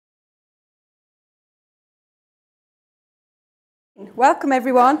Welcome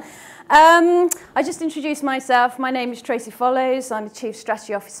everyone. I just introduced myself. My name is Tracey Follows. I'm the Chief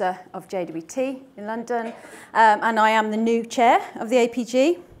Strategy Officer of JWT in London, and I am the new chair of the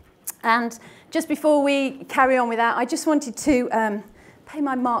APG. And just before we carry on with that, I just wanted to pay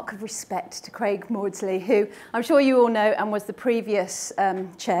my mark of respect to Craig Maudsley, who I'm sure you all know and was the previous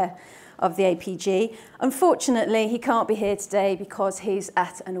chair of the APG. Unfortunately, he can't be here today because he's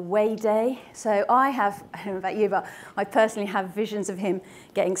at an away day. So I don't know about you, but I personally have visions of him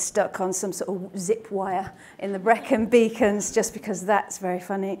getting stuck on some sort of zip wire in the Brecon Beacons, just because that's very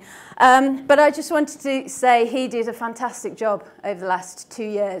funny. But I just wanted to say he did a fantastic job over the last 2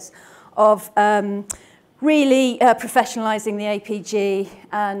 years of really professionalising the APG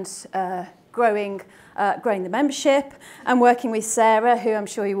and growing the membership and working with Sarah, who I'm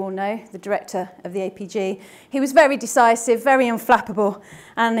sure you all know, the director of the APG. He was very decisive, very unflappable,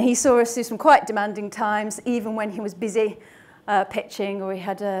 and he saw us through some quite demanding times, even when he was busy pitching, or he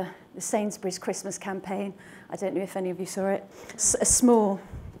had the Sainsbury's Christmas campaign. I don't know if any of you saw it. A small...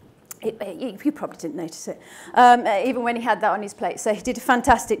 you probably didn't notice it, even when he had that on his plate. So he did a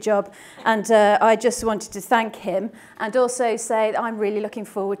fantastic job, and I just wanted to thank him and also say that I'm really looking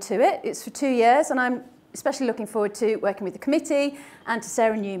forward to it. It's for 2 years, and I'm especially looking forward to working with the committee and to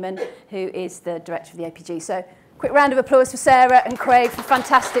Sarah Newman, who is the director of the APG. So quick round of applause for Sarah and Craig for the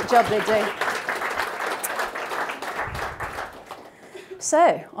fantastic job they do.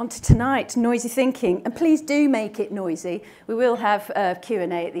 So, on to tonight, Noisy Thinking, and please do make it noisy. We will have a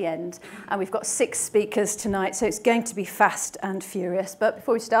Q&A at the end, and we've got 6 speakers tonight, so it's going to be fast and furious. But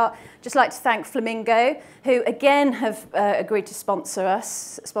before we start, I'd just like to thank Flamingo, who again have agreed to sponsor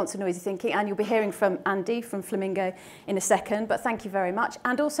Noisy Thinking, and you'll be hearing from Andy from Flamingo in a second, but thank you very much.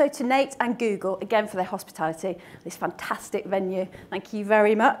 And also to Nate and Google, again for their hospitality, this fantastic venue. Thank you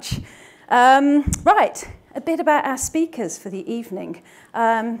very much. Right. A bit about our speakers for the evening.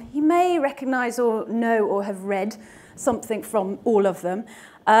 You may recognise or know or have read something from all of them,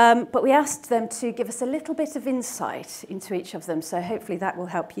 but we asked them to give us a little bit of insight into each of them, so hopefully that will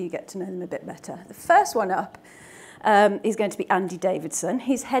help you get to know them a bit better. The first one up is going to be Andy Davidson.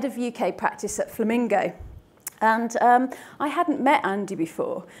 He's head of UK practice at Flamingo. And I hadn't met Andy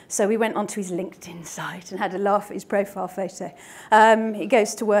before, so we went onto his LinkedIn site and had a laugh at his profile photo. He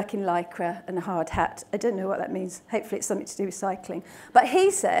goes to work in Lycra and a hard hat. I don't know what that means. Hopefully it's something to do with cycling. But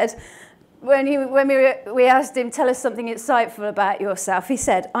he said, when we asked him, tell us something insightful about yourself, he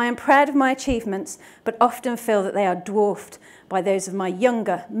said, I am proud of my achievements, but often feel that they are dwarfed by those of my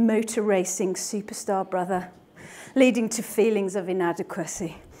younger motor racing superstar brother, leading to feelings of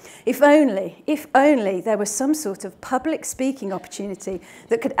inadequacy. If only there was some sort of public speaking opportunity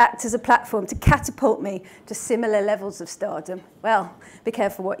that could act as a platform to catapult me to similar levels of stardom. Well, be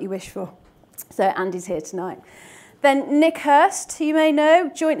careful what you wish for. So Andy's here tonight. Then Nick Hurst, who you may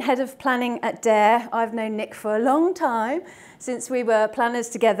know, Joint Head of Planning at Dare. I've known Nick for a long time, since we were planners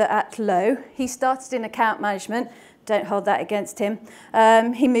together at Lowe. He started in account management. Don't hold that against him.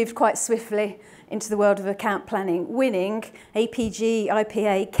 He moved quite swiftly into the world of account planning, winning APG,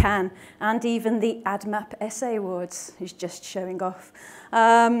 IPA, CAN, and even the AdMap Essay Awards. He's just showing off.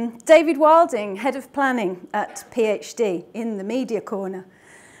 David Wilding, Head of Planning at PhD in the Media Corner.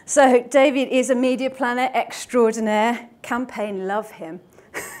 So David is a media planner extraordinaire. Campaign love him.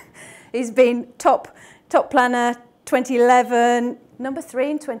 He's been top planner 2011, number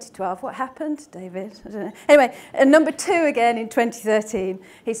 3 in 2012. What happened, David? I don't know. Anyway, number 2 again in 2013.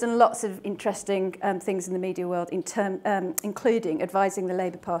 He's done lots of interesting things in the media world, including advising the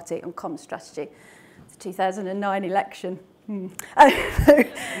Labour Party on common strategy, the 2009 election.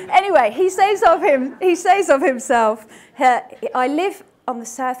 Anyway, he says of himself, I live on the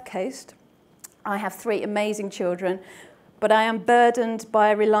south coast. I have 3 amazing children, but I am burdened by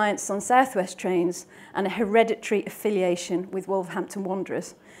a reliance on South West trains and a hereditary affiliation with Wolverhampton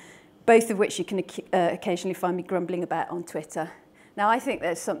Wanderers, both of which you can occasionally find me grumbling about on Twitter. Now, I think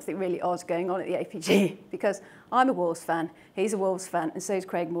there's something really odd going on at the APG, because I'm a Wolves fan, he's a Wolves fan, and so is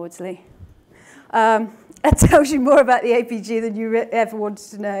Craig Maudsley. That tells you more about the APG than you ever wanted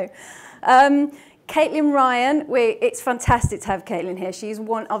to know. Caitlin Ryan, it's fantastic to have Caitlin here. She's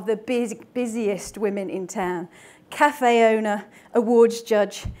one of the busiest women in town. Cafe owner, awards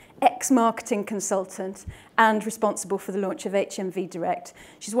judge, ex-marketing consultant, and responsible for the launch of HMV Direct.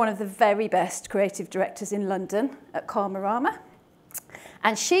 She's one of the very best creative directors in London at Karmarama.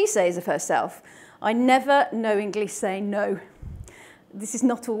 And she says of herself, I never knowingly say no. This is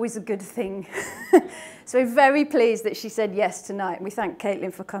not always a good thing. So we're very pleased that she said yes tonight. We thank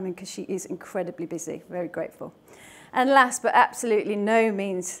Caitlin for coming because she is incredibly busy. Very grateful. And last but absolutely no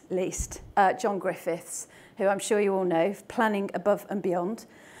means least, John Griffiths, who I'm sure you all know, Planning Above and Beyond.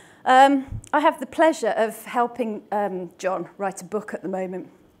 I have the pleasure of helping John write a book at the moment,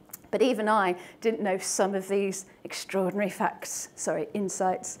 but even I didn't know some of these extraordinary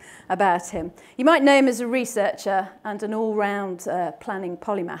insights about him. You might know him as a researcher and an all-round planning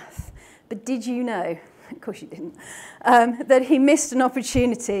polymath, but did you know, of course you didn't, that he missed an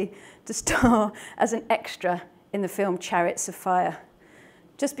opportunity to star as an extra in the film Chariots of Fire,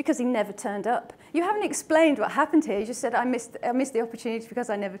 just because he never turned up. You haven't explained what happened here. You just said, I missed the opportunity because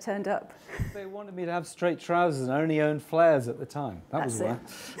I never turned up. They wanted me to have straight trousers and I only owned flares at the time. That was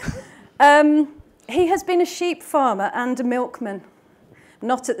why. He has been a sheep farmer and a milkman,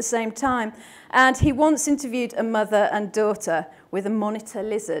 not at the same time. And he once interviewed a mother and daughter with a monitor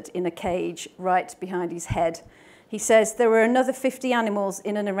lizard in a cage right behind his head. He says, there were another 50 animals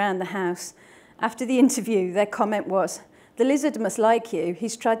in and around the house. After the interview, their comment was, the lizard must like you.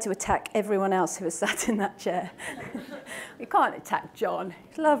 He's tried to attack everyone else who has sat in that chair. We can't attack John.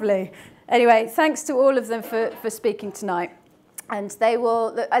 He's lovely. Anyway, thanks to all of them for speaking tonight. And they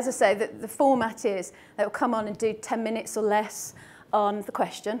will, as I say, the format is they will come on and do 10 minutes or less on the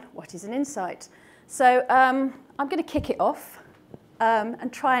question, what is an insight? So I'm going to kick it off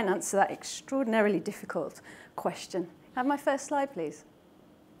and try and answer that extraordinarily difficult question. Have my first slide, please.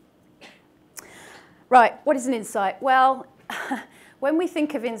 Right, what is an insight? Well, when we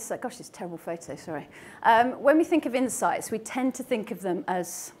think of insight, gosh, it's a terrible photo, sorry. When we think of insights, we tend to think of them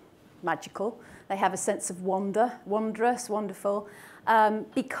as magical. They have a sense of wonder, wondrous, wonderful,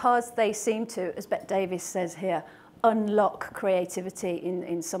 because they seem to, as Bette Davis says here, unlock creativity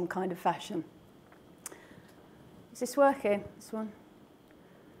in some kind of fashion. Is this working, this one?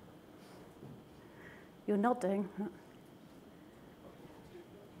 You're nodding.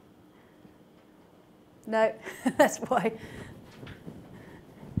 No, that's why.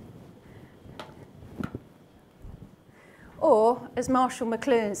 Or, as Marshall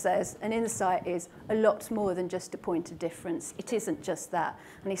McLuhan says, an insight is a lot more than just a point of difference. It isn't just that.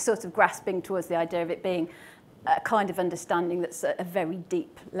 And he's sort of grasping towards the idea of it being a kind of understanding that's at a very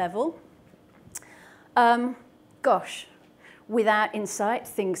deep level. Gosh, without insight,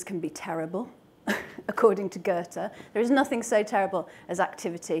 things can be terrible, according to Goethe. There is nothing so terrible as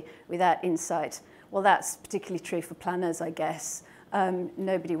activity without insight. Well, that's particularly true for planners, I guess.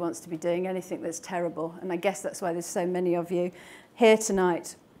 Nobody wants to be doing anything that's terrible, and I guess that's why there's so many of you here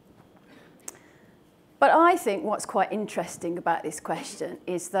tonight. But I think what's quite interesting about this question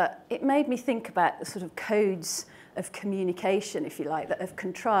is that it made me think about the sort of codes of communication, if you like, that have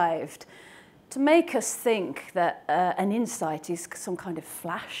contrived to make us think that an insight is some kind of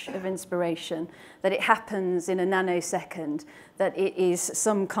flash of inspiration, that it happens in a nanosecond, that it is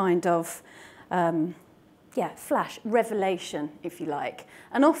some kind of flash, revelation, if you like.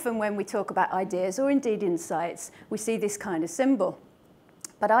 And often when we talk about ideas or indeed insights, we see this kind of symbol.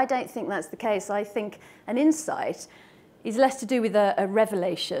 But I don't think that's the case. I think an insight is less to do with a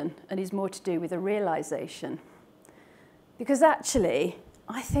revelation and is more to do with a realization. Because actually,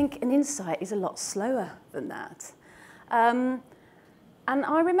 I think an insight is a lot slower than that. And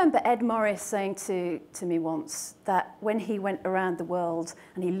I remember Ed Morris saying to me once that when he went around the world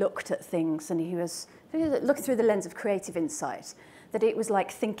and he looked at things and he was looking through the lens of creative insight, that it was like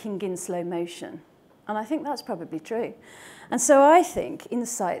thinking in slow motion. And I think that's probably true. And so I think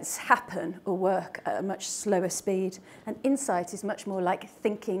insights happen or work at a much slower speed. And insight is much more like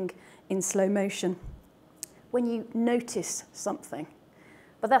thinking in slow motion. When you notice something.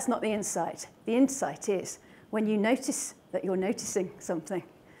 But that's not the insight. The insight is when you notice that you're noticing something.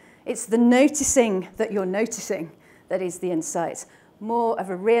 It's the noticing that you're noticing that is the insight. More of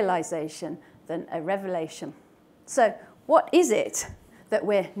a realization than a revelation. So what is it that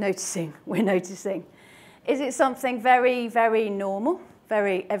we're noticing? We're noticing. Is it something very, very normal,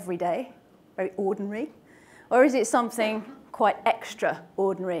 very everyday, very ordinary? Or is it something quite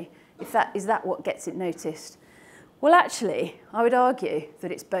extraordinary? Is that what gets it noticed? Well, actually, I would argue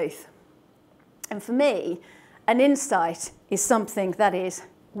that it's both. And for me, an insight is something that is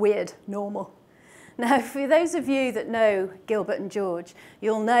weird normal. Now, for those of you that know Gilbert and George,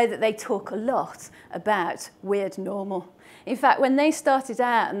 you'll know that they talk a lot about weird normal. In fact, when they started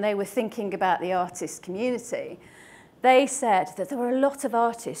out and they were thinking about the artist community, they said that there were a lot of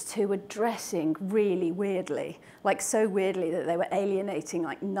artists who were dressing really weirdly, like so weirdly that they were alienating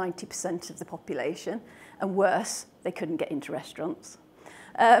like 90% of the population, and worse, they couldn't get into restaurants.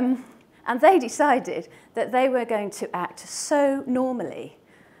 And they decided that they were going to act so normally,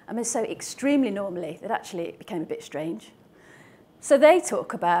 so extremely normally, that actually it became a bit strange. So they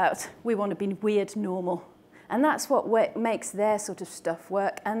talk about, we want to be weird normal. And that's what makes their sort of stuff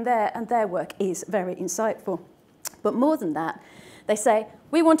work, and their work is very insightful. But more than that, they say,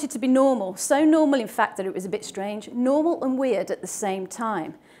 we want it to be normal, so normal in fact that it was a bit strange, normal and weird at the same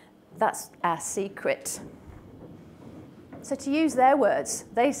time. That's our secret. So to use their words,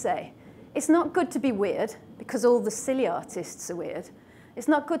 they say, it's not good to be weird because all the silly artists are weird. It's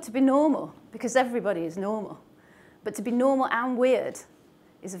not good to be normal because everybody is normal. But to be normal and weird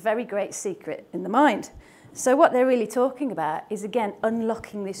is a very great secret in the mind. So what they're really talking about is, again,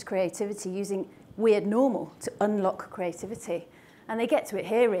 unlocking this creativity, using weird normal to unlock creativity. And they get to it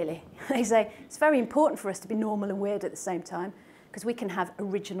here, really. They say, it's very important for us to be normal and weird at the same time because we can have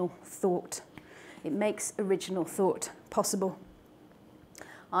original thought. It makes original thought possible.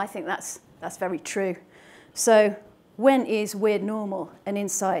 I think that's very true. So when is weird normal an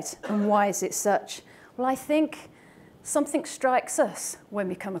insight, and why is it such? Well, I think something strikes us when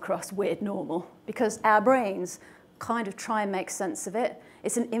we come across weird normal because our brains kind of try and make sense of it.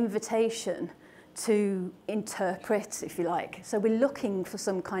 It's an invitation to interpret, if you like. So we're looking for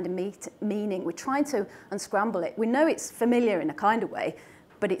some kind of meaning. We're trying to unscramble it. We know it's familiar in a kind of way,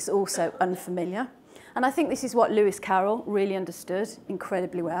 but it's also unfamiliar. And I think this is what Lewis Carroll really understood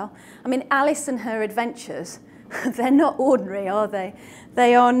incredibly well. I mean, Alice and her adventures, they're not ordinary, are they?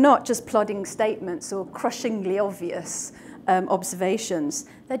 They are not just plodding statements or crushingly obvious observations.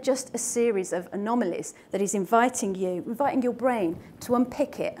 They're just a series of anomalies that is inviting your brain to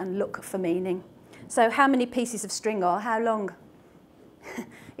unpick it and look for meaning. So how many pieces of string are how long?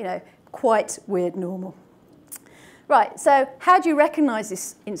 You know, quite weird normal. Right, so how do you recognise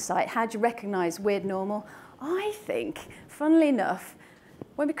this insight? How do you recognise weird normal? I think, funnily enough,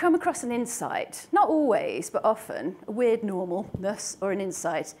 when we come across an insight, not always, but often, a weird normalness or an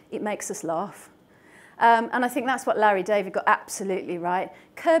insight, it makes us laugh. And I think that's what Larry David got absolutely right.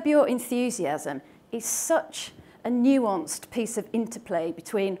 Curb Your Enthusiasm is such a nuanced piece of interplay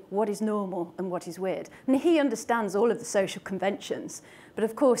between what is normal and what is weird. And he understands all of the social conventions, but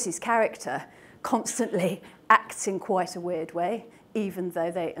of course his character constantly acts in quite a weird way, even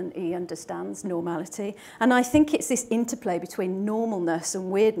though he understands normality. And I think it's this interplay between normalness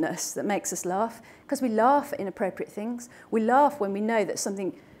and weirdness that makes us laugh, because we laugh at inappropriate things. We laugh when we know that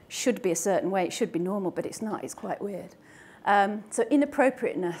something should be a certain way, it should be normal, but it's not, it's quite weird. So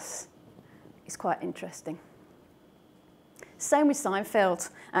inappropriateness is quite interesting. Same with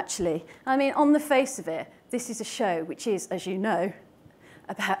Seinfeld, actually. I mean, on the face of it, this is a show which is, as you know,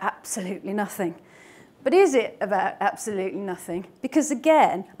 about absolutely nothing. But is it about absolutely nothing? Because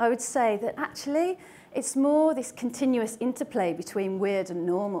again, I would say that actually it's more this continuous interplay between weird and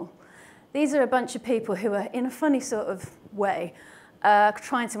normal. These are a bunch of people who are, in a funny sort of way,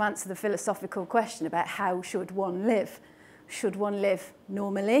 trying to answer the philosophical question about how should one live. Should one live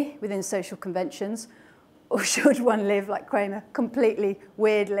normally within social conventions, or should one live, like Kramer, completely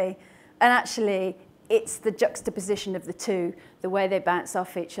weirdly? And actually, it's the juxtaposition of the two, the way they bounce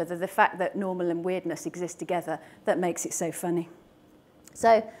off each other, the fact that normal and weirdness exist together, that makes it so funny.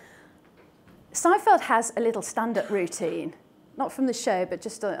 So Seinfeld has a little stand-up routine, not from the show, but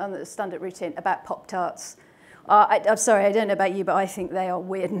just on the stand-up routine about Pop-Tarts. I'm sorry, I don't know about you, but I think they are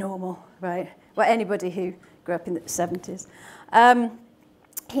weird normal, right? Well, anybody who grew up in the 70s.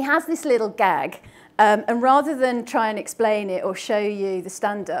 He has this little gag, and rather than try and explain it or show you the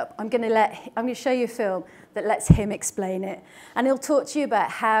stand-up, I'm going to show you a film that lets him explain it. And he'll talk to you about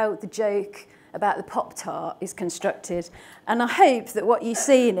how the joke about the Pop-Tart is constructed. And I hope that what you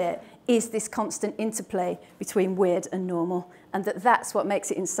see in it is this constant interplay between weird and normal, and that's what makes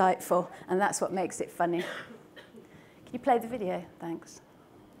it insightful, and that's what makes it funny. Can you play the video? Thanks.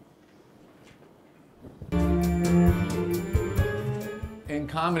 In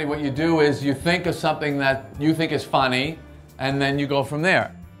comedy, what you do is you think of something that you think is funny, and then you go from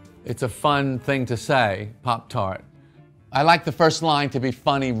there. It's a fun thing to say, Pop-Tart. I like the first line to be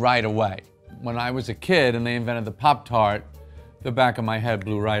funny right away. When I was a kid and they invented the Pop-Tart, the back of my head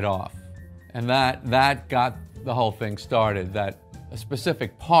blew right off. And that got the whole thing started, that a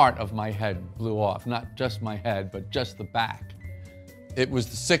specific part of my head blew off. Not just my head, but just the back. It was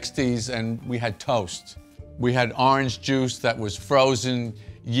the 60s and we had toast. We had orange juice that was frozen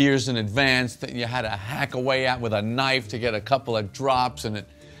years in advance that you had to hack away at with a knife to get a couple of drops, and it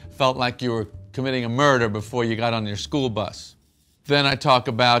felt like you were committing a murder before you got on your school bus. Then I talk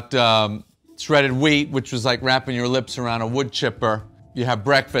about shredded wheat, which was like wrapping your lips around a wood chipper. You have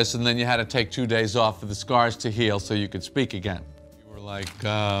breakfast, and then you had to take 2 days off for the scars to heal so you could speak again. You were like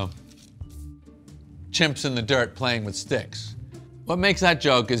chimps in the dirt playing with sticks. What makes that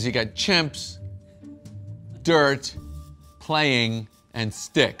joke is you got chimps, dirt, playing, and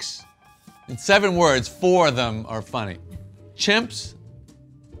sticks. In 7 words, 4 of them are funny. Chimps.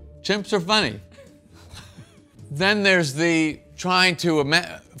 Chimps are funny. Then there's the trying to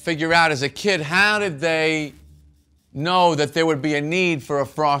figure out as a kid, how did they know that there would be a need for a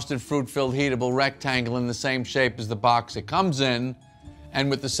frosted fruit-filled heatable rectangle in the same shape as the box it comes in and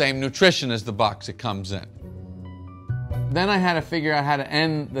with the same nutrition as the box it comes in. Then I had to figure out how to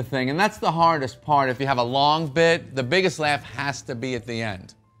end the thing, and that's the hardest part. If you have a long bit, the biggest laugh has to be at the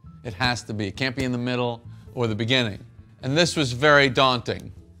end. It has to be. It can't be in the middle or the beginning. And this was very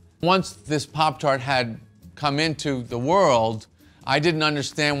daunting. Once this Pop-Tart had come into the world, I didn't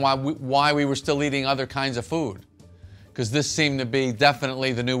understand why we were still eating other kinds of food, because this seemed to be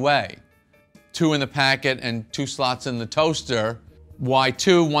definitely the new way. 2 in the packet and 2 slots in the toaster. Why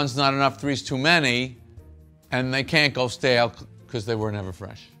 2? 1's not enough, 3's too many, and they can't go stale because they were never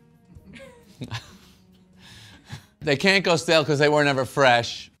fresh. They can't go stale because they were never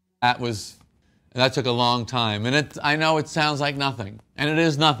fresh. That took a long time, and I know it sounds like nothing, and it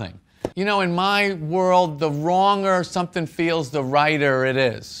is nothing. You know, in my world, the wronger something feels, the righter it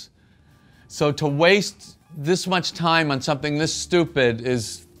is. So to waste this much time on something this stupid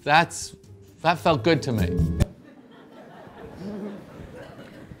that felt good to me.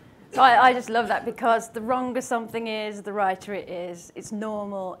 So I just love that, because the wronger something is, the righter it is. It's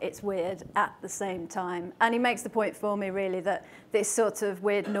normal, it's weird at the same time. And he makes the point for me, really, that this sort of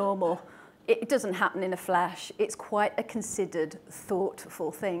weird normal, it doesn't happen in a flash. It's quite a considered,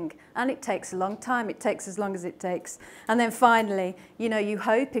 thoughtful thing. And it takes a long time. It takes as long as it takes. And then finally, you know, you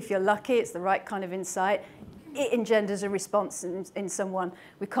hope, if you're lucky, it's the right kind of insight. It engenders a response in someone.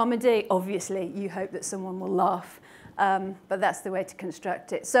 With comedy, obviously, you hope that someone will laugh. But that's the way to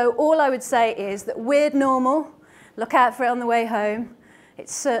construct it. So all I would say is that weird normal, look out for it on the way home.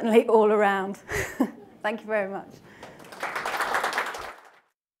 It's certainly all around. Thank you very much.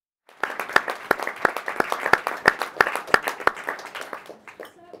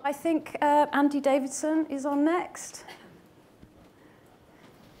 I think Andy Davidson is on next.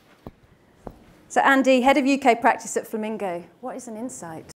 So Andy, head of UK practice at Flamingo. What is an insight?